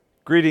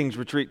Greetings,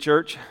 Retreat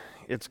Church.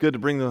 It's good to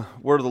bring the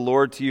word of the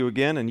Lord to you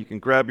again, and you can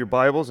grab your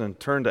Bibles and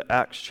turn to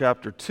Acts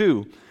chapter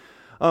 2.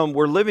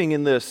 We're living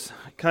in this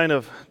kind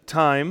of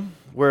time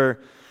where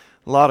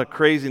a lot of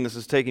craziness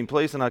is taking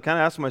place, and I kind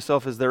of ask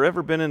myself, has there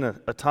ever been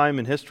a time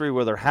in history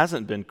where there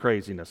hasn't been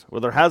craziness, where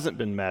there hasn't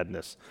been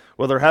madness,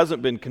 where there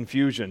hasn't been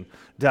confusion,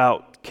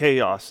 doubt,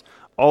 chaos,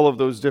 all of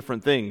those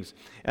different things?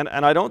 And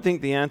I don't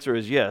think the answer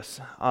is yes.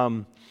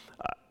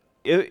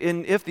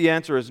 If the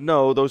answer is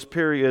no, those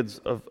periods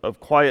of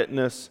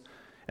quietness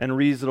and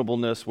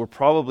reasonableness were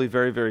probably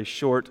very, very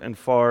short and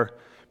far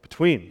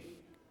between.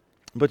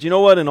 But you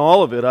know what? In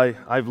all of it,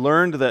 I've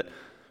learned that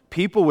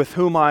people with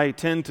whom I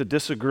tend to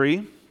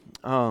disagree,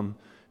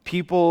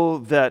 people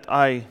that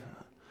I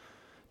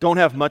don't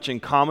have much in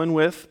common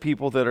with,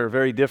 people that are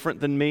very different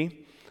than me,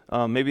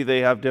 maybe they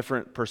have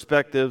different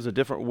perspectives, a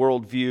different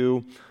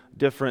worldview,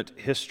 different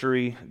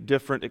history,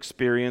 different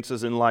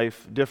experiences in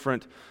life,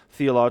 different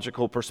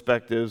theological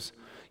perspectives.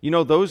 You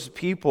know, those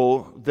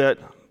people that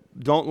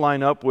don't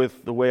line up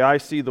with the way I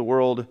see the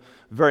world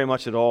very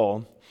much at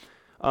all,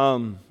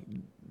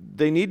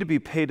 they need to be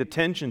paid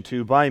attention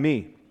to by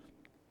me.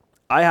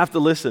 I have to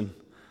listen.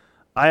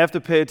 I have to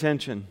pay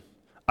attention.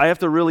 I have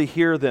to really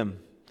hear them.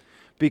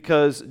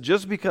 Because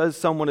just because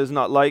someone is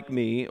not like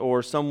me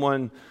or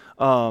someone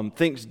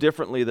thinks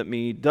differently than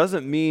me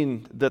doesn't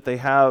mean that they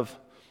have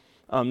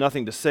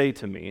nothing to say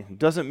to me. It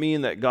doesn't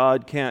mean that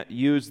God can't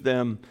use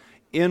them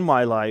in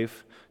my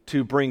life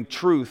to bring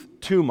truth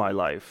to my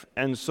life.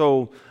 And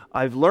so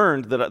I've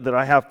learned that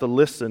I have to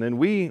listen. And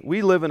we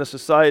live in a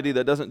society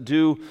that doesn't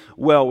do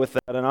well with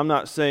that. And I'm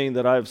not saying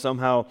that I've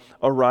somehow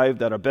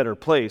arrived at a better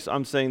place.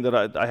 I'm saying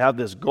that I have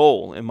this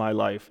goal in my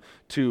life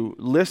to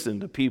listen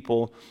to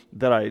people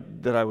that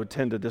I would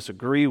tend to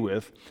disagree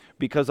with,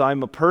 because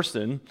I'm a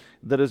person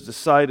that has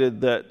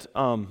decided that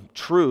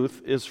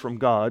truth is from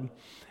God,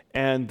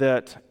 and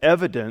that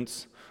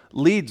evidence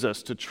leads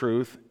us to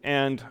truth,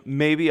 and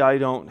maybe I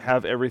don't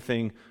have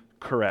everything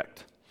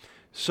correct.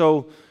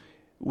 So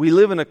we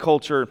live in a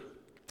culture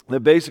that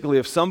basically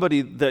if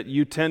somebody that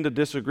you tend to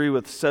disagree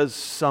with says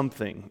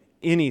something,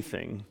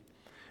 anything,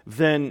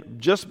 then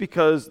just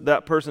because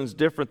that person's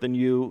different than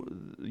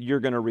you,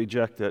 you're going to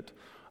reject it.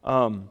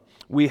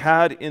 We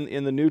had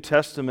in the New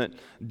Testament,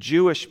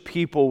 Jewish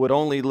people would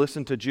only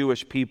listen to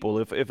Jewish people.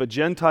 If a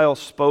Gentile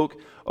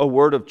spoke a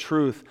word of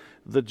truth,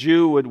 the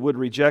Jew would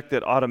reject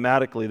it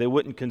automatically. They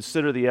wouldn't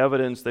consider the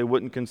evidence. They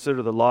wouldn't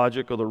consider the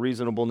logic or the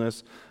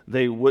reasonableness.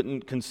 They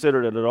wouldn't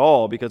consider it at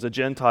all because a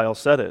Gentile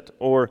said it.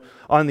 Or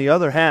on the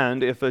other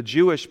hand, if a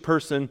Jewish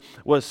person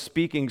was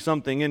speaking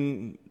something,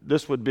 and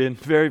this would be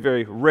very,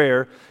 very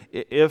rare,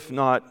 if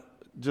not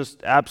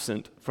just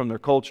absent from their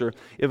culture,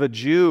 if a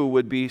Jew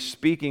would be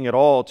speaking at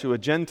all to a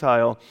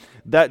Gentile,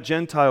 that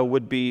Gentile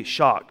would be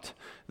shocked.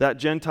 That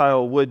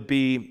Gentile would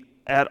be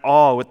at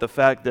awe with the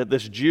fact that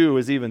this Jew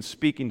is even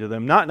speaking to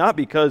them. Not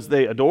because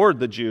they adored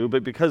the Jew,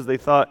 but because they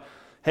thought,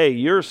 hey,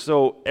 you're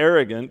so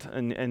arrogant,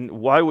 and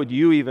why would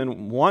you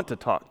even want to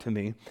talk to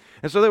me?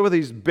 And so there were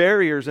these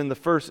barriers in the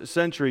first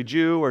century,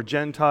 Jew or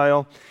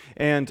Gentile,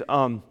 and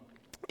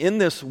in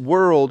this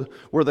world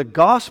where the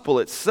gospel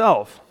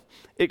itself,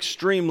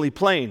 extremely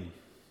plain.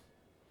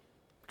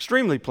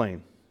 Extremely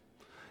plain.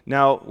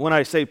 Now, when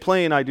I say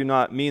plain, I do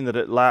not mean that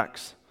it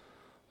lacks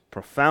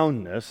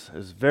profoundness.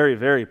 Is very,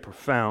 very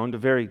profound,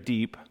 very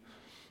deep,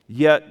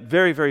 yet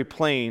very, very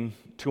plain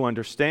to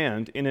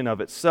understand in and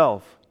of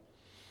itself.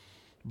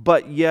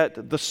 But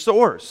yet the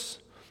source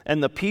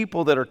and the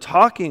people that are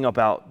talking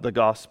about the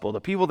gospel,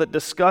 the people that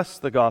discuss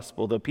the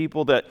gospel, the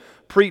people that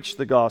preach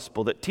the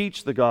gospel, that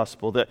teach the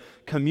gospel, that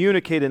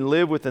communicate and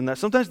live within that,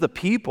 sometimes the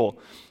people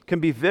can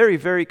be very,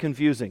 very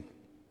confusing.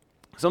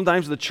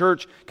 Sometimes the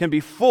church can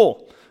be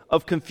full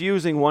of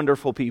confusing,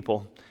 wonderful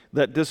people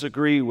that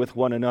disagree with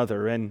one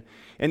another. And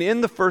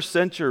in the first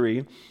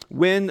century,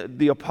 when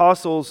the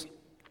apostles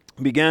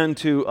began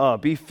to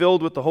be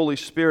filled with the Holy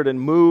Spirit and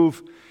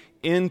move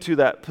into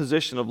that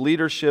position of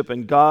leadership,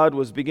 and God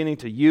was beginning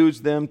to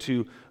use them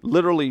to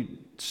literally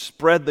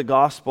spread the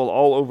gospel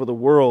all over the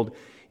world,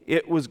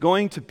 it was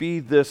going to be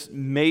this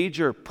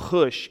major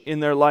push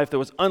in their life that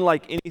was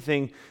unlike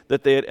anything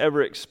that they had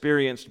ever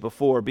experienced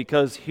before,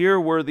 because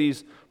here were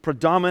these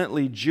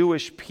predominantly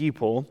Jewish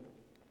people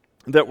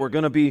that were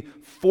going to be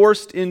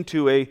forced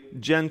into a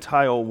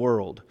Gentile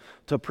world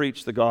to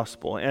preach the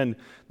gospel. And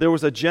there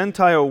was a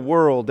Gentile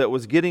world that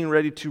was getting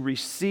ready to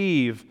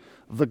receive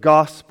the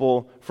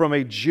gospel from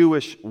a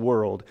Jewish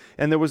world.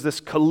 And there was this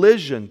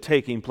collision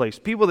taking place.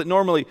 People that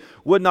normally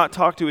would not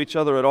talk to each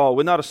other at all,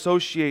 would not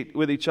associate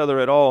with each other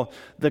at all.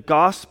 The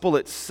gospel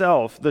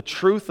itself, the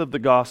truth of the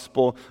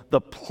gospel, the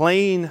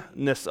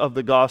plainness of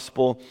the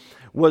gospel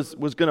was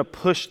going to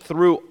push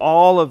through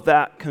all of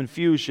that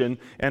confusion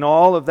and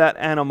all of that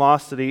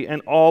animosity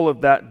and all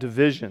of that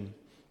division.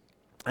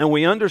 And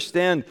we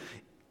understand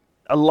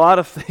a lot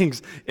of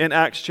things in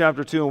Acts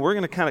chapter 2, and we're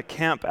going to kind of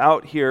camp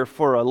out here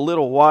for a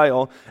little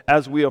while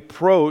as we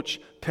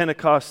approach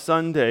Pentecost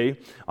Sunday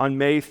on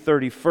May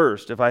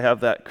 31st, if I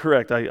have that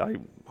correct. I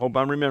hope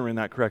I'm remembering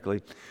that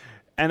correctly.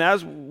 And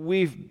as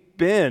we've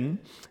been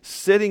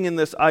sitting in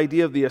this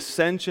idea of the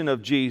ascension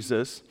of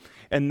Jesus,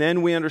 and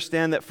then we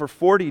understand that for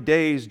 40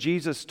 days,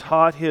 Jesus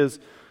taught his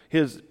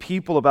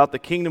people about the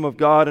kingdom of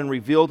God and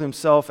revealed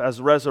himself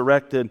as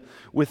resurrected.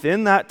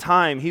 Within that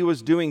time, he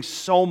was doing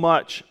so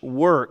much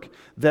work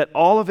that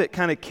all of it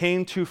kind of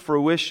came to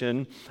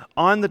fruition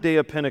on the day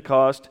of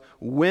Pentecost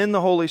when the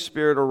Holy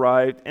Spirit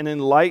arrived and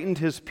enlightened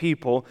his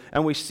people,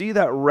 and we see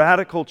that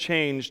radical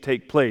change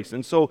take place.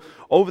 And so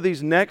over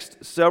these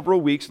next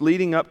several weeks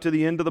leading up to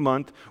the end of the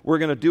month, we're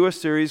going to do a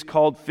series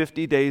called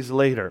 50 Days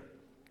Later.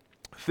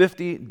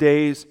 50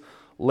 days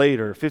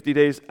later, 50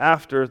 days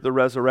after the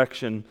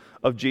resurrection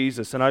of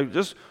Jesus. And I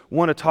just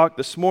want to talk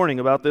this morning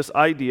about this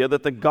idea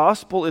that the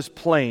gospel is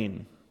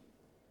plain,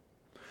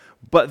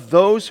 but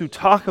those who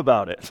talk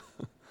about it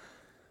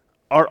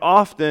are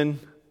often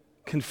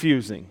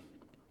confusing.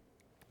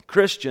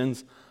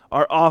 Christians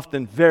are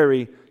often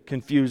very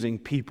confusing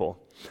people.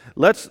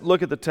 Let's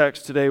look at the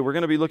text today. We're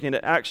going to be looking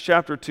at Acts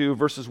chapter 2,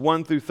 verses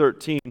 1 through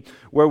 13,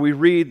 where we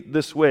read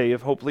this way,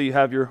 if hopefully you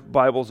have your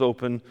Bibles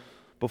open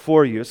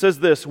before you. It says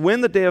this: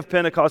 when the day of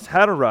Pentecost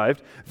had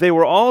arrived, they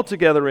were all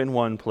together in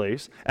one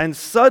place, and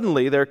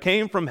suddenly there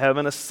came from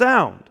heaven a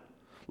sound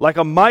like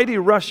a mighty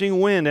rushing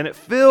wind, and it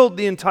filled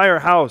the entire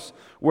house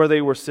where they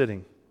were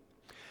sitting.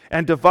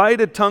 And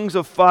divided tongues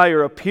of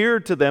fire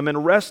appeared to them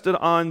and rested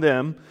on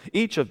them,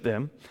 each of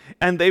them,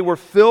 and they were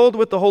filled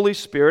with the Holy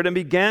Spirit and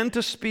began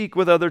to speak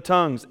with other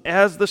tongues,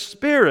 as the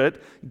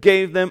Spirit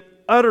gave them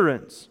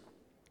utterance.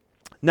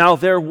 Now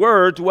there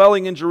were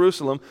dwelling in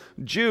Jerusalem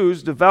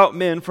Jews, devout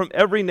men from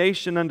every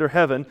nation under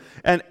heaven,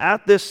 and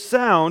at this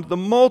sound the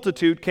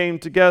multitude came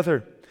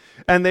together.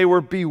 And they were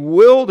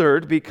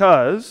bewildered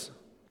because,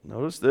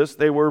 notice this,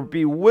 they were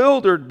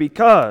bewildered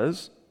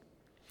because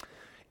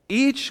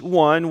each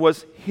one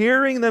was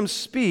hearing them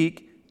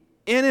speak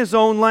in his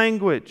own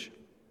language.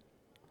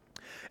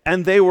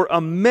 And they were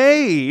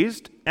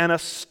amazed and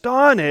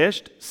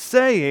astonished,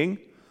 saying,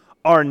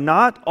 are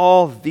not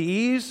all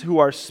these who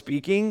are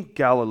speaking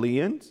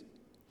Galileans?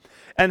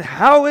 And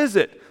how is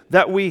it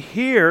that we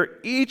hear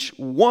each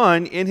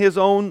one in his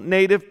own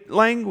native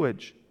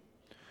language?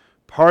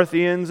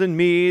 Parthians and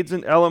Medes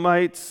and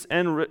Elamites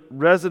and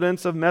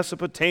residents of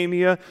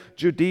Mesopotamia,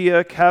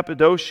 Judea,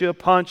 Cappadocia,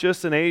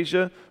 Pontus and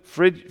Asia,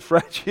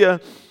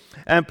 Phrygia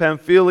and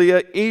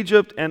Pamphylia,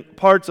 Egypt and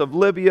parts of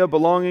Libya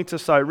belonging to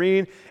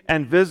Cyrene,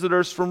 and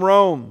visitors from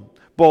Rome,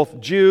 both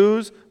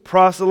Jews,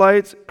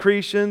 proselytes,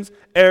 Cretians,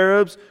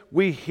 Arabs,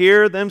 we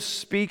hear them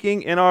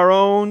speaking in our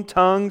own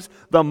tongues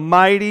the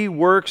mighty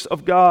works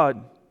of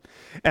God.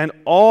 And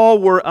all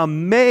were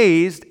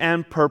amazed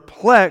and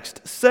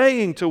perplexed,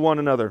 saying to one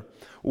another,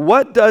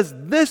 what does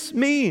this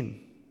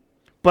mean?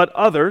 But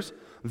others,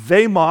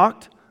 they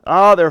mocked,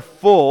 they're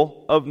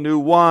full of new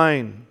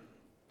wine.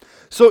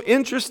 So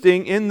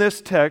interesting in this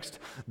text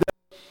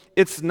that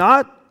it's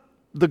not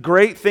the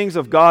great things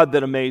of God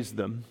that amazed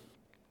them.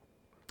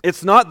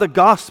 It's not the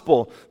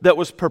gospel that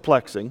was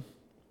perplexing.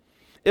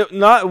 It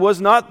was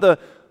not the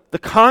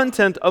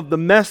content of the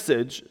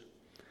message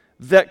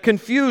that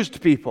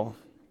confused people.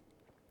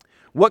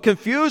 What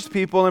confused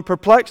people and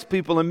perplexed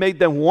people and made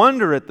them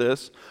wonder at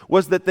this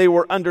was that they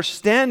were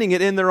understanding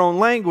it in their own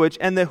language,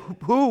 and that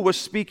who was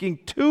speaking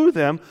to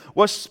them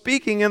was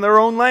speaking in their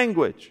own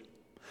language.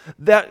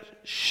 That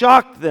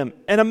shocked them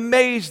and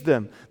amazed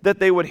them that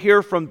they would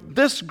hear from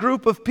this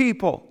group of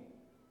people.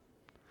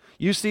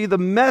 You see, the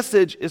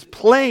message is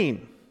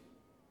plain.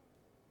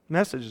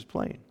 Message is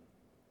plain.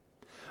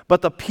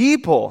 But the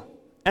people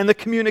and the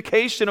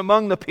communication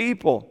among the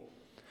people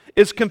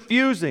is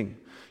confusing.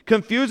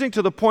 Confusing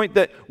to the point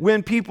that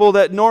when people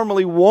that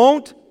normally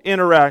won't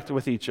interact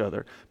with each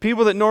other,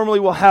 people that normally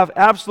will have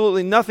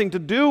absolutely nothing to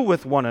do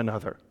with one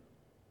another,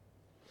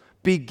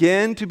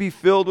 begin to be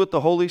filled with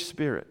the Holy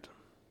Spirit,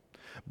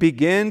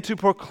 begin to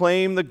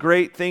proclaim the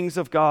great things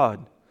of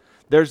God,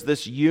 there's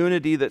this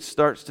unity that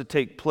starts to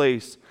take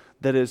place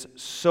that is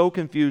so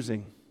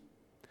confusing,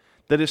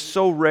 that is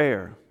so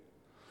rare,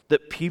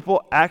 that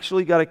people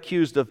actually got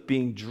accused of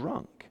being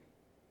drunk.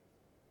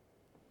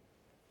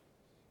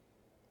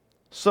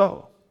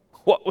 So,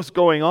 what was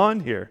going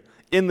on here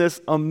in this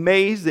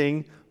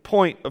amazing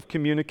point of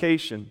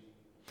communication?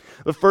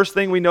 The first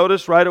thing we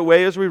notice right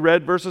away as we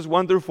read verses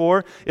 1 through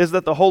 4 is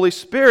that the Holy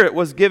Spirit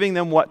was giving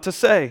them what to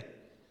say.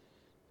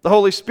 The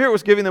Holy Spirit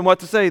was giving them what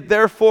to say.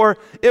 Therefore,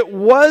 it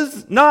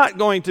was not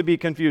going to be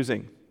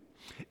confusing.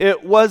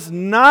 It was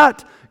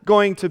not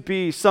going to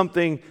be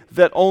something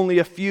that only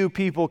a few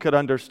people could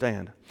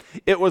understand.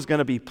 It was going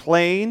to be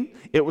plain.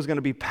 It was going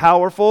to be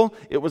powerful.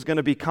 It was going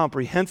to be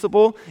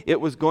comprehensible.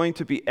 It was going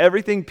to be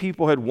everything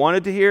people had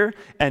wanted to hear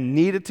and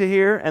needed to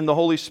hear, and the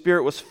Holy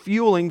Spirit was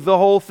fueling the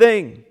whole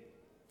thing.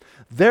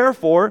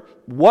 Therefore,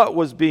 what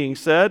was being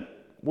said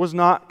was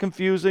not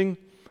confusing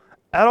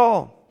at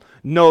all.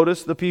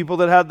 Notice the people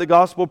that had the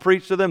gospel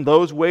preached to them,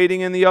 those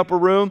waiting in the upper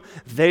room,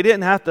 they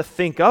didn't have to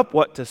think up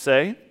what to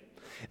say.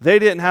 They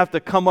didn't have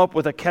to come up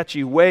with a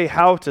catchy way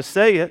how to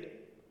say it.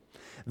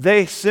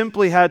 They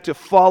simply had to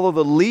follow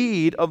the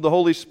lead of the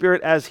Holy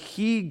Spirit as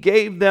He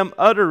gave them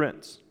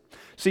utterance.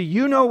 See,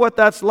 you know what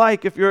that's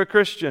like if you're a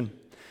Christian.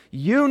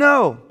 You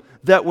know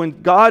that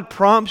when God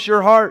prompts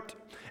your heart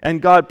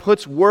and God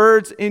puts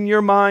words in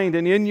your mind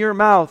and in your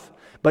mouth,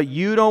 but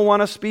you don't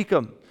want to speak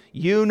them,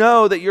 you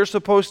know that you're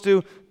supposed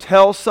to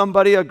tell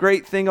somebody a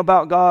great thing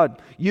about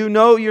God. You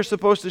know you're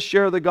supposed to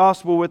share the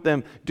gospel with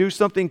them, do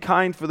something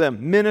kind for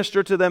them,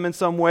 minister to them in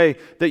some way,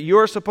 that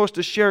you're supposed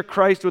to share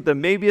Christ with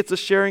them. Maybe it's a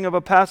sharing of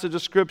a passage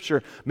of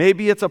Scripture.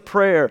 Maybe it's a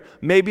prayer.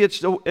 Maybe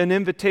it's an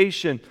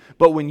invitation.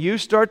 But when you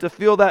start to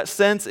feel that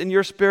sense in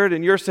your spirit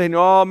and you're saying,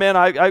 oh man,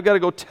 I've got to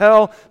go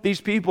tell these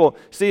people.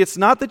 See, it's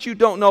not that you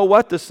don't know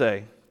what to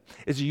say.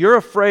 It's you're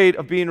afraid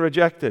of being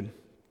rejected.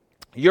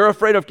 You're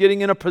afraid of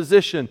getting in a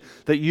position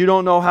that you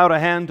don't know how to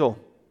handle.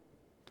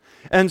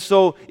 And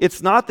so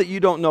it's not that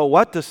you don't know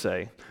what to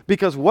say,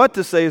 because what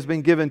to say has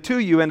been given to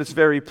you and it's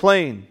very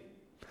plain.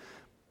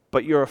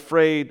 But you're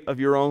afraid of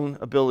your own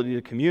ability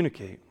to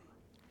communicate.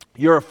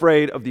 You're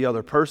afraid of the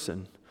other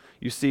person.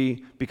 You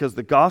see, because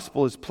the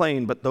gospel is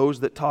plain, but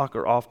those that talk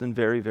are often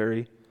very,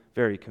 very,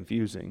 very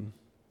confusing.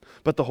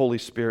 But the Holy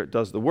Spirit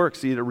does the work.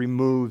 See, it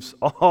removes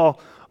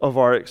all of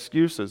our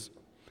excuses.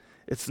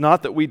 It's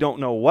not that we don't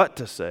know what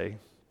to say,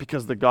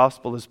 because the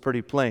gospel is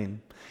pretty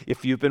plain.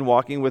 If you've been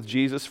walking with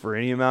Jesus for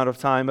any amount of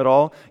time at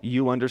all,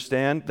 you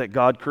understand that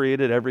God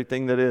created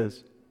everything that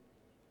is,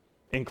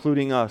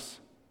 including us.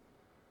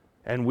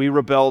 And we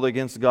rebelled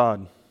against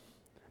God,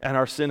 and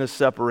our sin has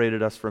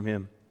separated us from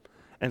Him.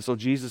 And so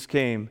Jesus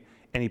came,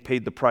 and He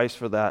paid the price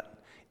for that,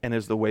 and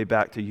is the way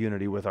back to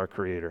unity with our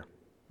Creator.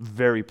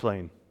 Very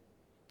plain.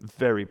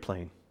 Very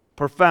plain.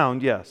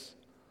 Profound, yes.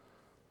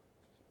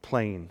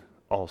 Plain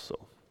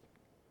also.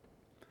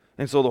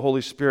 And so the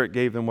Holy Spirit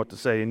gave them what to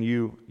say, and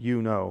you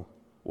know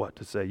what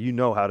to say. You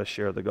know how to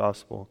share the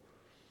gospel.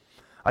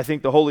 I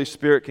think the Holy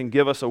Spirit can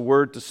give us a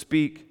word to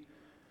speak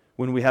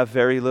when we have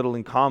very little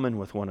in common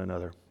with one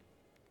another.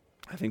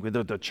 I think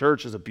the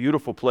church is a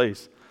beautiful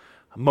place.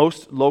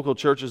 Most local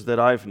churches that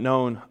I've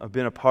known, I've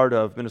been a part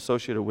of, been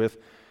associated with,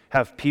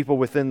 have people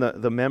within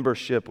the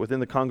membership,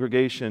 within the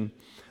congregation,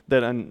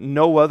 that in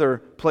no other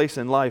place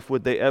in life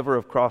would they ever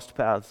have crossed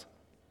paths.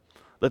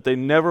 That they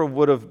never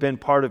would have been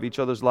part of each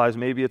other's lives.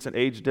 Maybe it's an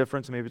age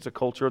difference, maybe it's a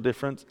cultural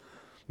difference,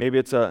 maybe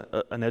it's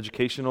an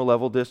educational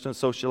level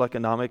distance,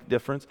 socioeconomic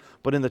difference.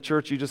 But in the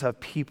church, you just have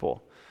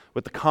people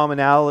with the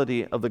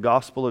commonality of the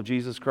gospel of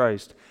Jesus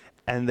Christ,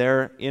 and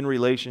they're in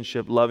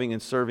relationship, loving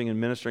and serving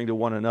and ministering to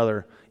one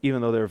another,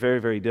 even though they're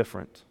very, very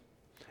different.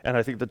 And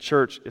I think the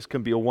church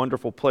can be a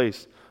wonderful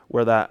place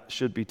where that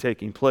should be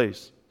taking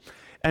place.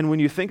 And when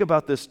you think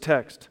about this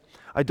text,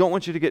 I don't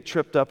want you to get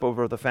tripped up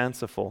over the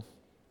fanciful.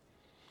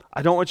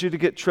 I don't want you to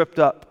get tripped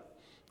up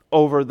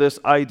over this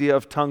idea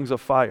of tongues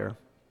of fire.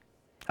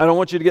 I don't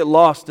want you to get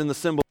lost in the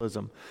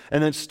symbolism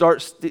and then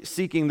start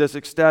seeking this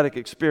ecstatic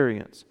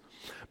experience.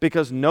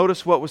 Because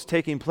notice what was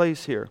taking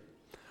place here.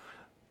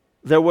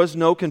 There was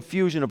no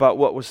confusion about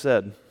what was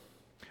said.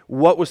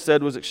 What was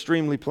said was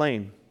extremely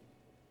plain.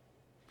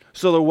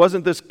 So there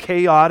wasn't this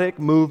chaotic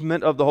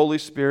movement of the Holy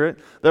Spirit.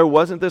 There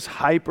wasn't this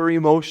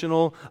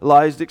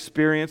hyper-emotionalized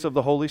experience of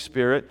the Holy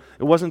Spirit.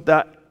 It wasn't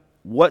that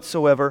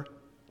whatsoever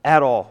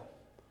at all.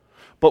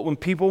 But when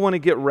people want to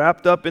get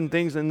wrapped up in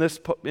things in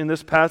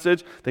this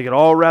passage, they get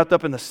all wrapped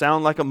up in the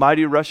sound like a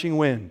mighty rushing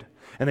wind.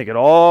 And they get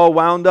all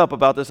wound up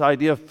about this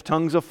idea of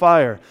tongues of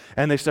fire.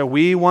 And they say,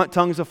 we want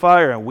tongues of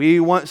fire and we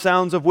want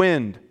sounds of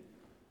wind.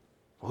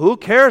 Who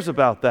cares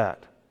about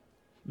that?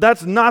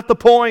 That's not the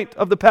point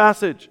of the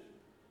passage.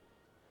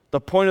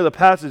 The point of the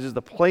passage is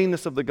the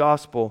plainness of the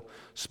gospel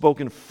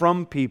spoken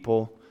from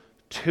people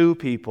to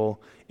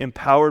people,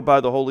 empowered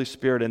by the Holy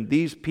Spirit. And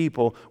these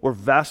people were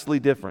vastly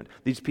different.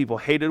 These people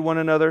hated one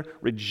another,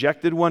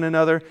 rejected one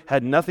another,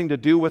 had nothing to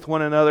do with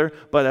one another.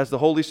 But as the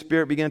Holy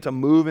Spirit began to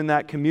move in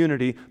that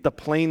community, the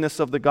plainness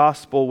of the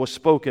gospel was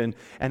spoken.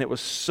 And it was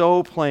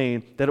so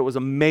plain that it was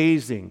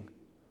amazing.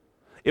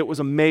 It was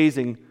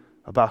amazing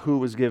about who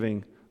was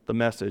giving the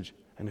message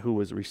and who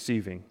was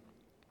receiving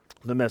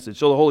the message.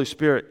 So the Holy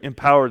Spirit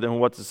empowered them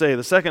what to say.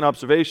 The second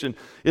observation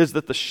is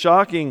that the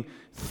shocking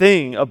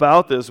thing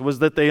about this was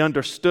that they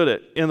understood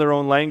it in their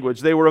own language.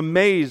 They were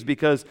amazed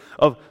because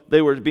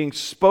they were being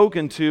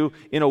spoken to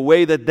in a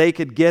way that they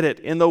could get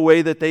it, in the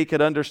way that they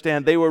could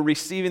understand. They were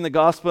receiving the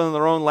gospel in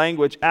their own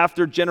language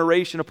after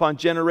generation upon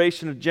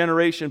generation of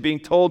generation being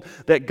told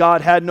that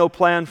God had no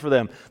plan for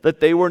them, that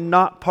they were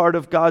not part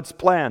of God's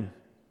plan.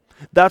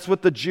 That's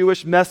what the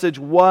Jewish message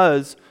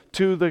was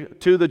to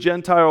the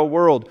Gentile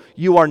world.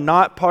 You are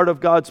not part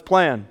of God's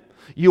plan.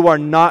 You are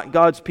not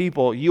God's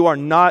people. You are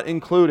not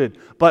included.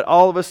 But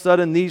all of a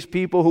sudden, these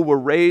people who were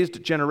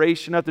raised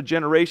generation after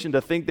generation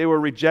to think they were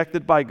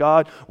rejected by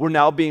God were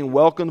now being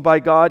welcomed by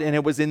God, and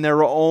it was in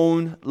their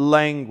own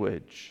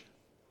language.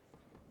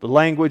 The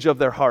language of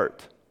their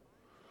heart.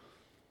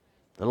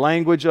 The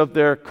language of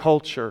their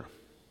culture.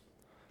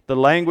 The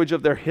language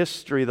of their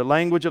history. The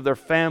language of their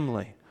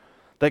family.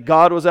 That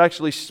God was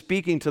actually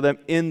speaking to them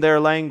in their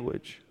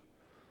language.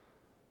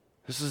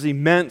 This is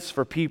immense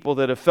for people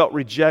that have felt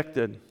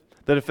rejected,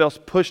 that have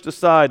felt pushed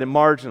aside and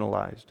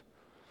marginalized.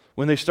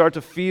 When they start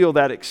to feel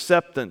that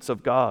acceptance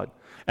of God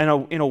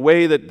and in a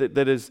way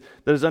that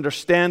is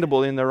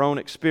understandable in their own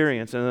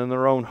experience and in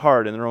their own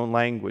heart, in their own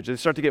language. They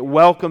start to get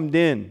welcomed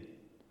in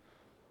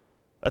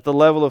at the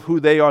level of who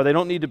they are. They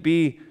don't need to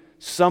be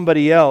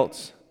somebody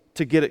else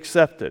to get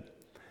accepted.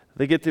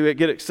 They get to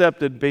get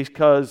accepted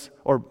because,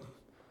 or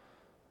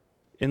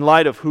in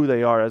light of who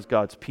they are as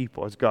God's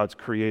people, as God's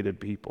created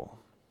people.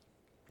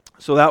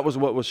 So that was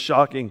what was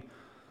shocking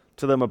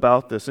to them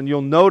about this. And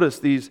you'll notice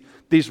these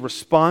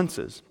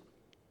responses.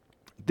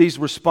 These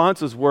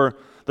responses were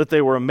that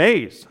they were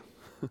amazed.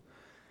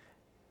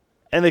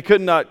 And they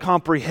could not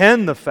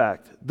comprehend the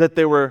fact that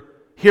they were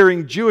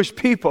hearing Jewish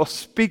people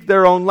speak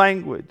their own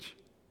language.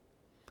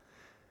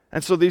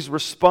 And so these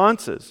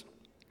responses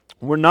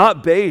were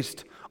not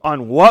based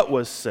on what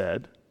was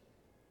said.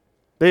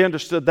 They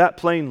understood that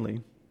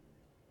plainly.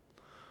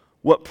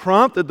 What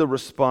prompted the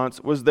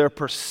response was their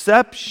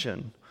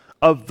perception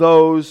of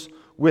those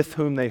with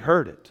whom they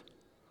heard it.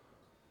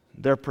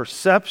 Their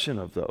perception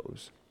of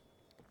those.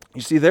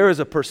 You see, there is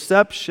a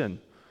perception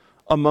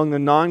among the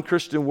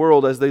non-Christian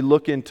world as they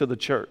look into the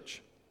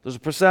church. There's a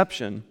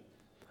perception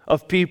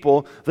of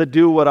people that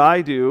do what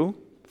I do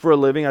for a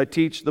living. I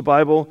teach the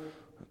Bible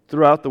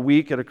throughout the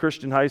week at a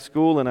Christian high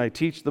school, and I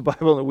teach the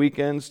Bible on the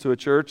weekends to a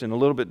church, and a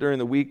little bit during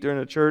the week during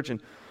a church.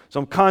 And so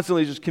I'm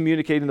constantly just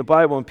communicating the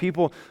Bible, and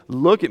people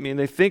look at me and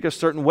they think a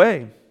certain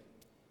way.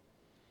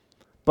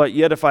 But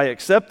yet if I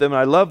accept them and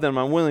I love them,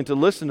 I'm willing to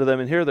listen to them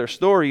and hear their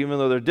story, even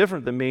though they're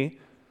different than me,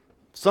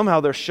 somehow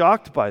they're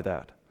shocked by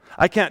that.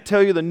 I can't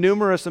tell you the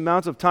numerous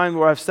amounts of time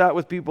where I've sat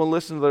with people and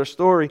listened to their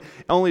story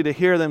only to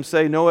hear them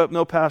say,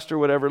 no pastor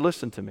would ever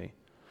listen to me.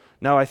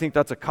 Now, I think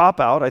that's a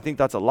cop-out. I think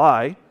that's a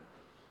lie,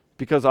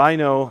 because I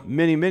know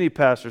many, many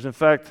pastors. In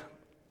fact,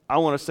 I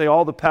want to say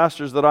all the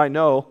pastors that I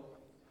know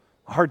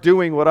are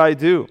doing what I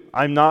do.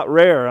 I'm not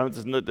rare.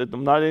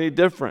 I'm not any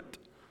different.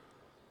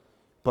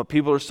 But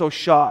people are so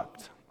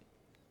shocked.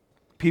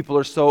 People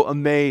are so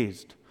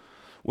amazed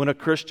when a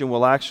Christian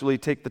will actually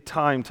take the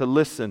time to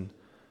listen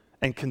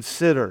and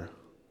consider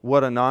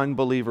what a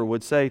non-believer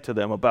would say to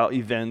them about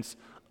events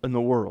in the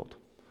world,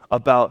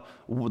 about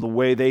the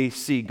way they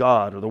see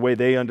God or the way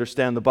they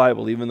understand the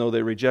Bible, even though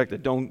they reject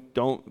it.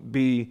 Don't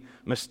be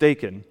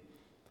mistaken.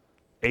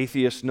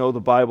 Atheists know the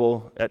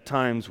Bible at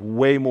times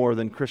way more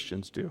than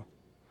Christians do,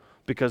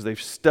 because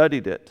they've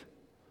studied it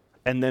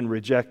and then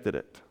rejected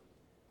it.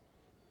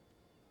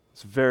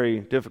 It's a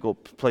very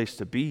difficult place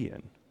to be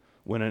in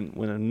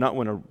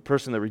when a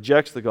person that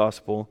rejects the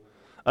gospel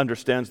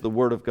understands the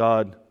Word of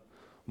God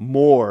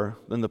more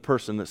than the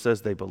person that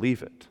says they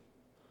believe it.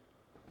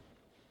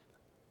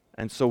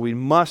 And so we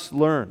must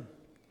learn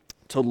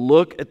to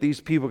look at these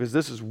people, because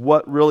this is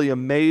what really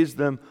amazed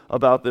them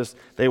about this.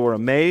 They were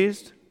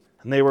amazed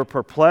and they were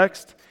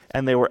perplexed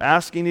and they were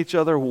asking each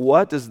other,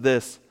 what does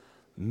this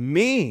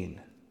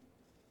mean?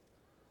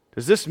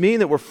 Does this mean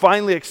that we're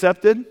finally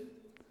accepted?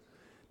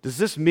 Does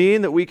this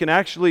mean that we can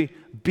actually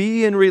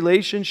be in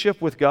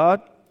relationship with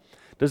God?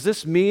 Does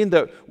this mean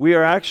that we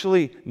are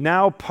actually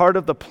now part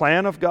of the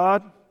plan of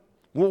God?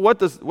 Well, what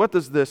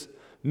does this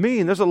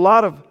mean? There's a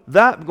lot of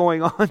that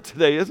going on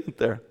today, isn't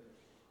there?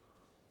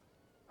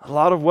 A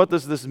lot of what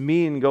does this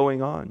mean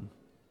going on?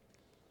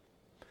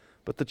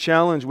 But the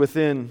challenge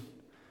within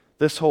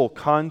this whole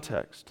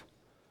context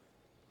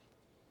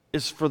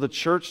is for the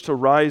church to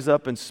rise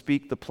up and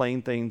speak the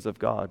plain things of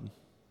God.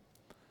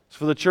 It's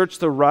for the church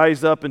to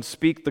rise up and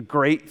speak the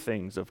great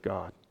things of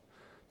God.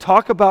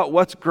 Talk about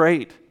what's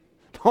great.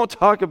 Don't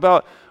talk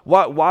about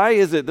why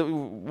is it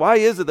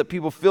that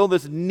people feel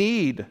this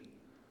need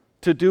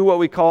to do what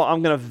we call,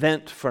 I'm going to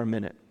vent for a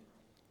minute.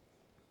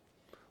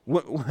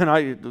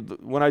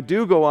 When I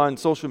do go on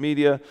social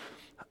media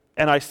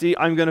and I see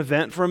I'm going to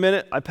vent for a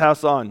minute, I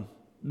pass on.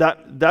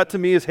 That to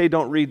me is, hey,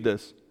 don't read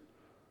this.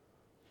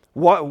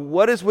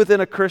 What is within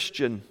a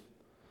Christian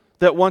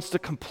that wants to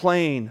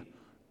complain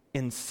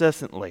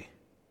incessantly?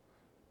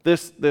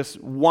 This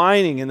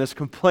whining and this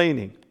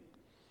complaining.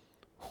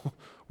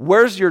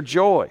 Where's your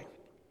joy?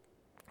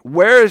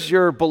 Where is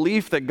your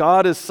belief that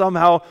God is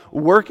somehow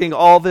working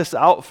all this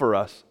out for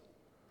us?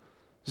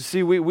 You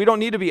see, we don't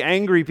need to be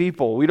angry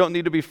people. We don't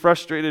need to be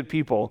frustrated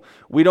people.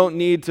 We don't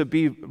need to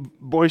be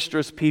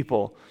boisterous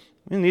people.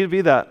 We don't need to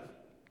be that.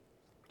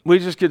 We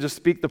just could just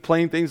speak the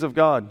plain things of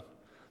God.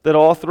 That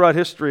all throughout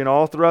history and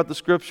all throughout the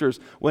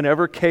Scriptures,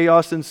 whenever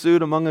chaos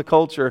ensued among a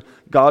culture,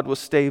 God was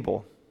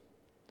stable.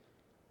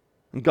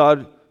 And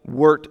God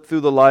worked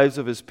through the lives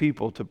of His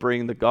people to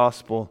bring the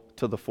gospel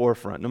to the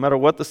forefront. No matter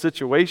what the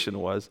situation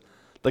was,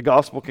 the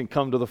gospel can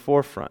come to the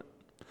forefront.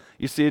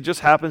 You see, it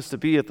just happens to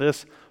be at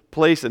this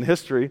place in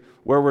history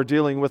where we're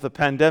dealing with a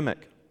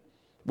pandemic,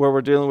 where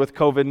we're dealing with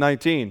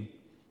COVID-19.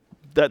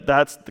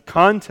 That's the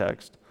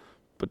context,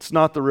 but it's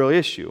not the real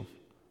issue.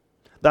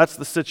 That's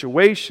the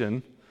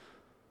situation,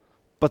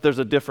 but there's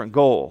a different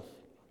goal.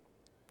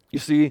 You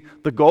see,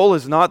 the goal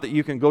is not that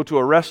you can go to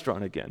a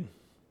restaurant again.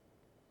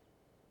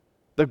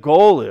 The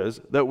goal is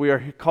that we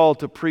are called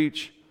to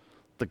preach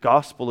the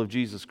gospel of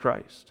Jesus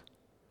Christ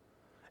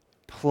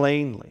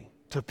plainly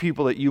to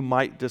people that you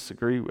might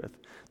disagree with,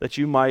 that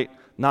you might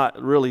not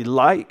really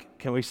like.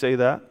 Can we say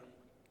that?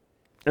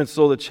 And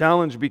so the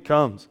challenge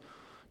becomes,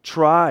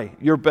 try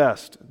your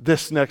best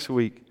this next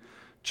week.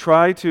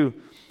 Try to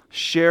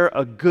share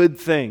a good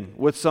thing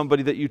with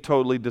somebody that you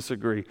totally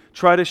disagree.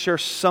 Try to share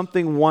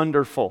something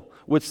wonderful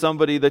with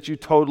somebody that you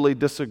totally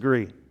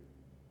disagree.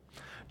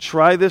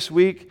 Try this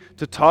week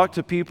to talk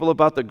to people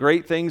about the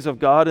great things of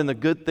God and the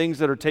good things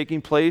that are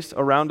taking place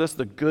around us,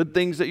 the good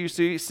things that you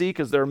see,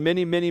 because there are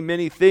many, many,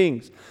 many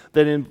things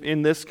that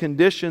in this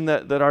condition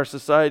that our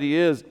society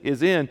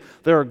is in,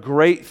 there are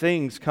great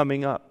things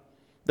coming up.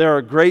 There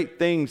are great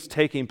things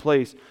taking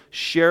place.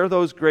 Share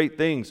those great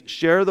things.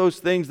 Share those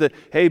things that,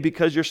 hey,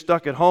 because you're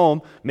stuck at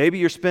home, maybe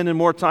you're spending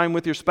more time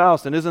with your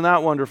spouse, and isn't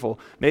that wonderful?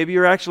 Maybe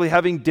you're actually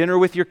having dinner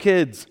with your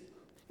kids.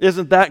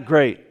 Isn't that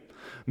great?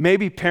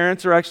 Maybe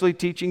parents are actually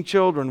teaching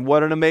children.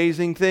 What an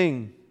amazing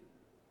thing.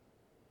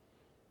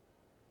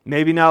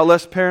 Maybe now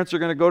less parents are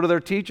going to go to their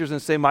teachers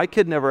and say, my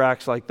kid never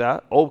acts like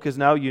that. Oh, because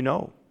now you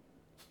know.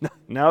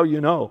 Now you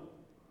know.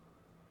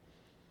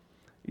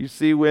 You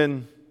see,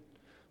 when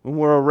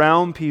we're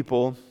around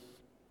people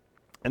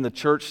and the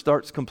church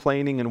starts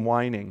complaining and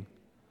whining,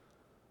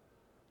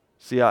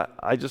 see,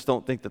 I just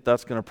don't think that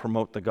that's going to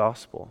promote the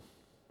gospel.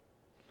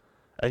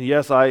 And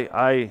yes,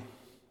 I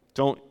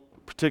don't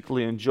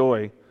particularly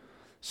enjoy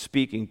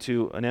speaking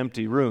to an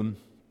empty room,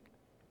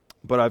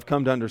 but I've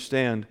come to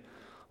understand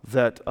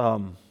that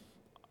I'm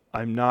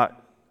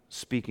not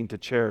speaking to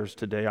chairs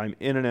today. I'm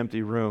in an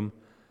empty room,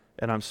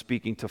 and I'm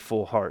speaking to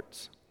full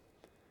hearts.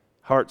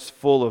 Hearts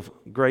full of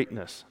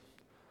greatness.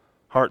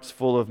 Hearts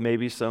full of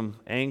maybe some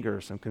anger,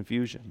 some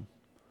confusion.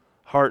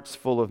 Hearts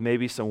full of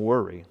maybe some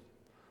worry.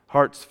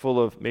 Hearts full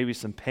of maybe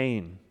some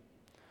pain.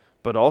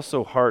 But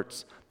also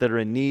hearts that are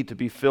in need to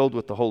be filled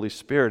with the Holy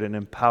Spirit and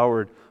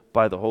empowered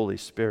by the Holy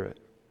Spirit.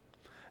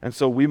 And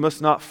so we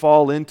must not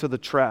fall into the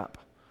trap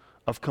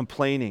of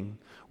complaining.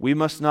 We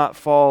must not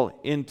fall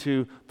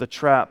into the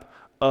trap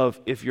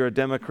of, if you're a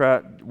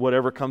Democrat,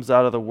 whatever comes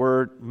out of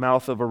the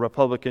mouth of a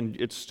Republican,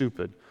 it's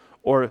stupid.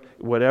 Or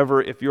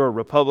whatever, if you're a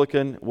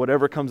Republican,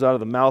 whatever comes out of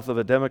the mouth of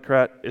a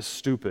Democrat is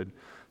stupid.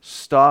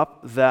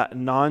 Stop that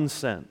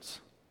nonsense.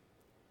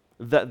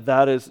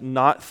 That is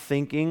not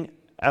thinking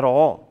at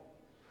all.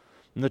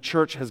 And the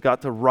church has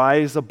got to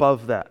rise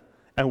above that.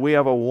 And we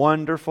have a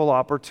wonderful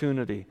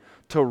opportunity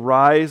to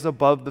rise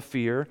above the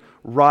fear,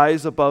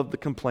 rise above the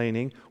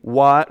complaining,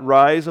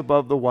 rise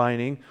above the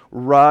whining,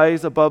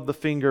 rise above the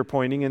finger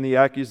pointing and the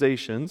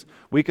accusations.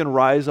 We can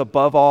rise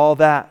above all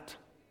that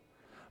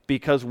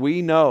because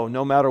we know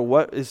no matter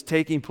what is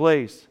taking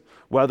place,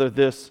 whether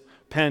this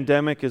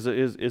pandemic is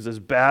as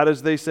bad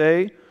as they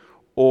say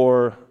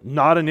or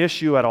not an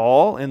issue at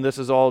all, and this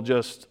is all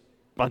just a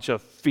bunch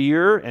of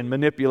fear and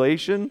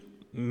manipulation,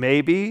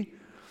 maybe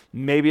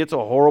it's a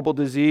horrible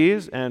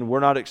disease and we're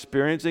not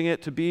experiencing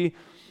it to be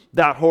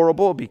that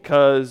horrible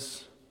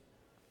because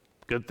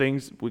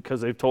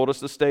they've told us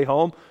to stay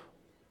home.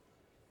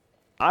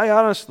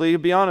 To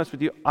be honest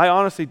with you, I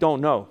honestly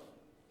don't know.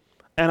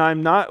 And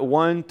I'm not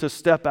one to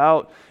step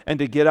out and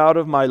to get out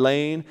of my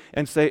lane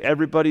and say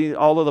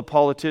all of the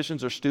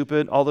politicians are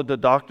stupid, all of the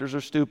doctors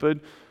are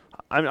stupid.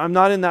 I'm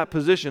not in that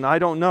position. I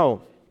don't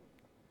know.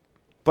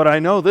 But I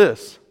know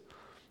this.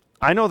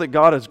 I know that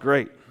God is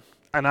great.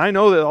 And I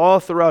know that all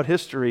throughout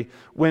history,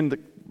 when the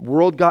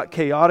world got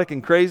chaotic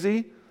and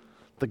crazy,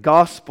 the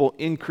gospel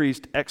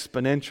increased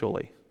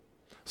exponentially.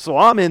 So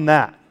I'm in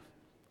that.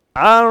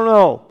 I don't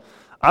know.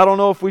 I don't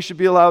know if we should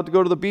be allowed to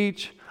go to the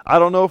beach. I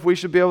don't know if we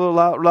should be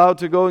allowed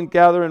to go and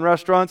gather in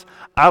restaurants.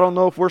 I don't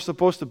know if we're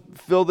supposed to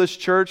fill this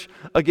church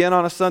again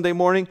on a Sunday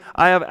morning.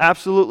 I have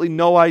absolutely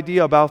no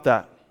idea about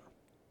that.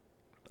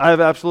 And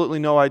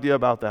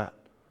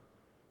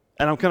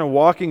I'm kind of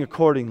walking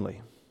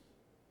accordingly.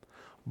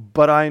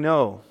 But I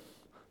know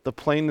the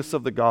plainness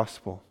of the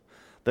gospel,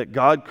 that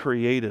God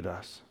created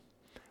us.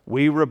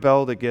 We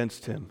rebelled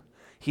against Him.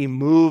 He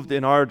moved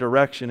in our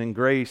direction in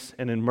grace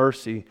and in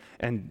mercy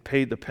and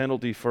paid the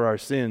penalty for our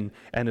sin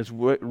and is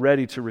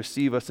ready to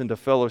receive us into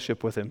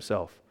fellowship with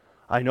Himself.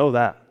 I know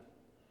that.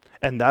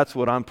 And that's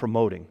what I'm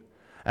promoting.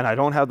 And I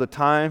don't have the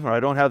time or I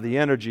don't have the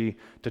energy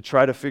to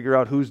try to figure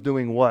out who's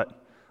doing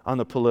what on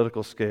the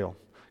political scale.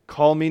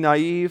 Call me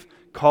naive,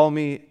 call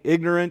me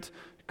ignorant,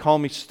 call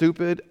me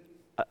stupid.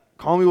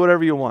 Call me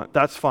whatever you want.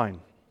 That's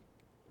fine.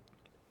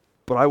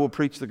 But I will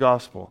preach the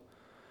gospel,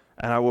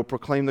 and I will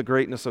proclaim the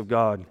greatness of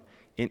God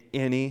in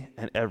any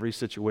and every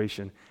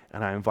situation.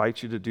 And I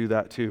invite you to do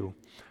that too,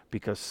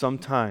 because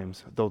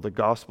sometimes, though the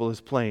gospel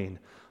is plain,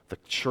 the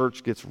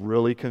church gets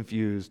really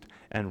confused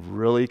and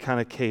really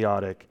kind of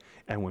chaotic.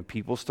 And when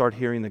people start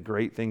hearing the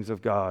great things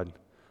of God,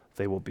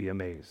 they will be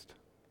amazed.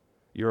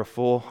 You're a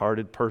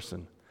full-hearted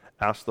person.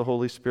 Ask the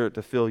Holy Spirit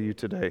to fill you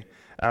today.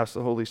 Ask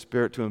the Holy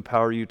Spirit to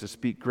empower you to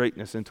speak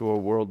greatness into a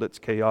world that's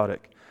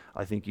chaotic.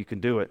 I think you can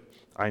do it.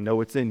 I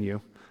know it's in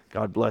you.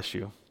 God bless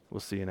you.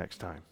 We'll see you next time.